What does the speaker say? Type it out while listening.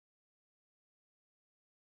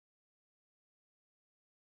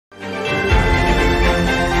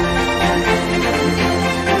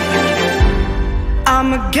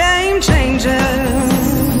I'm a game changer.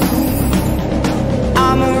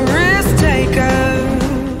 I'm a risk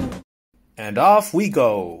taker. And off we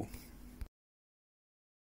go.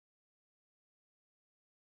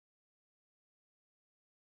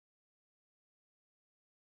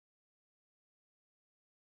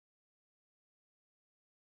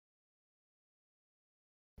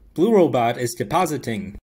 Blue robot is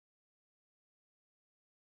depositing.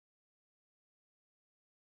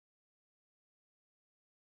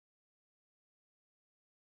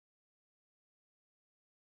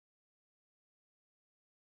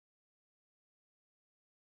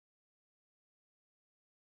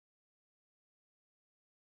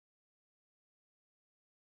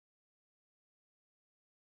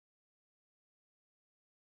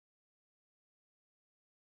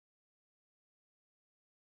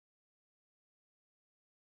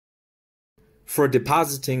 For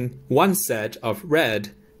depositing one set of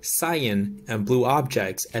red, cyan, and blue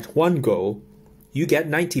objects at one go, you get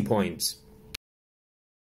 90 points.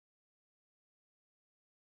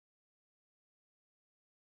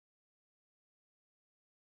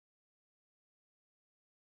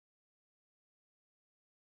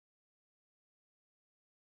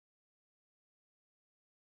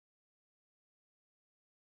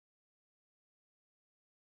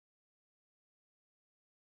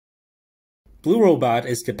 Blue robot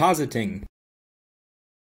is depositing.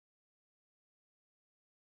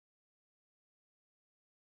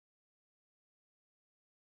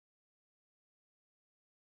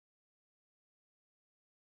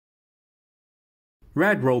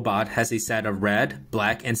 Red robot has a set of red,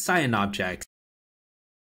 black, and cyan objects.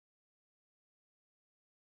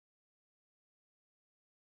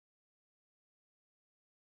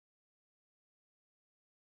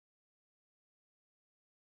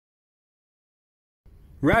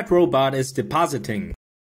 Red robot is depositing.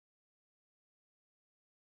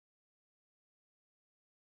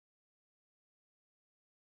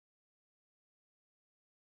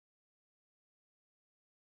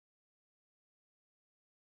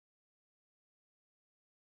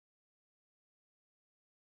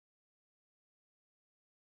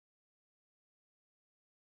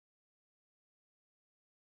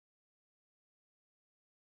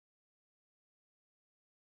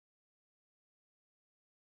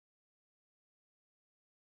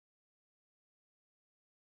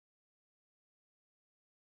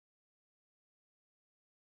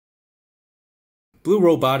 Blue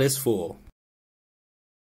robot is full.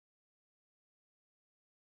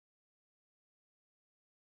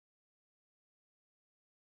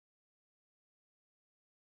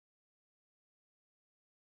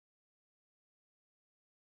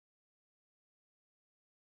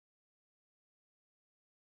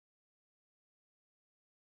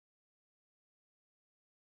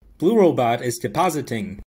 Blue robot is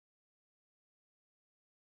depositing.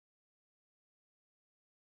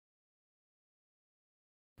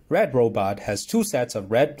 Red robot has two sets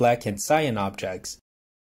of red, black, and cyan objects.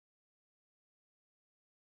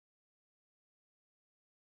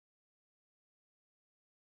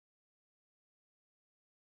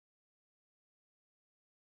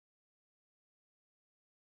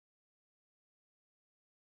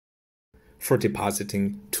 For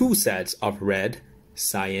depositing two sets of red,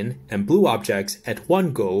 cyan, and blue objects at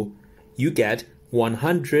one go, you get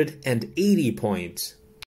 180 points.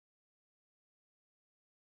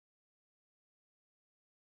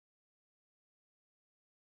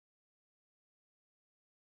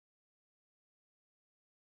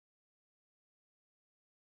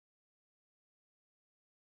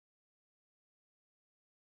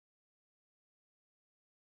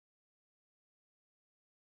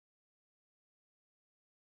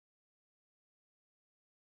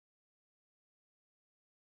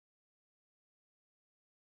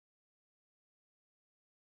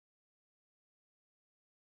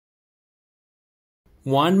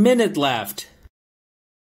 One minute left.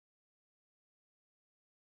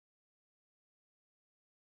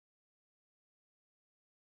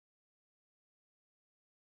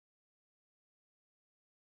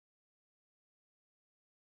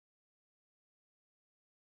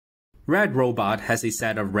 Red robot has a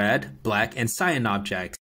set of red, black, and cyan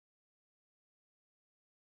objects.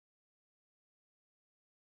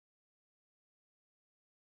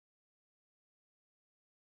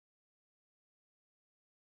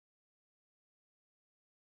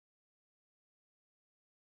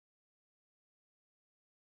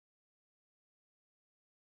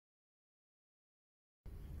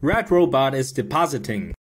 Red robot is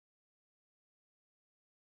depositing.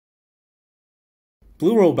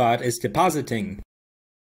 Blue robot is depositing.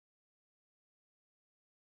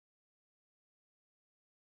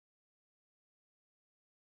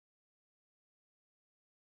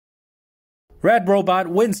 Red Robot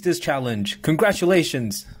wins this challenge.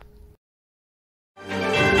 Congratulations!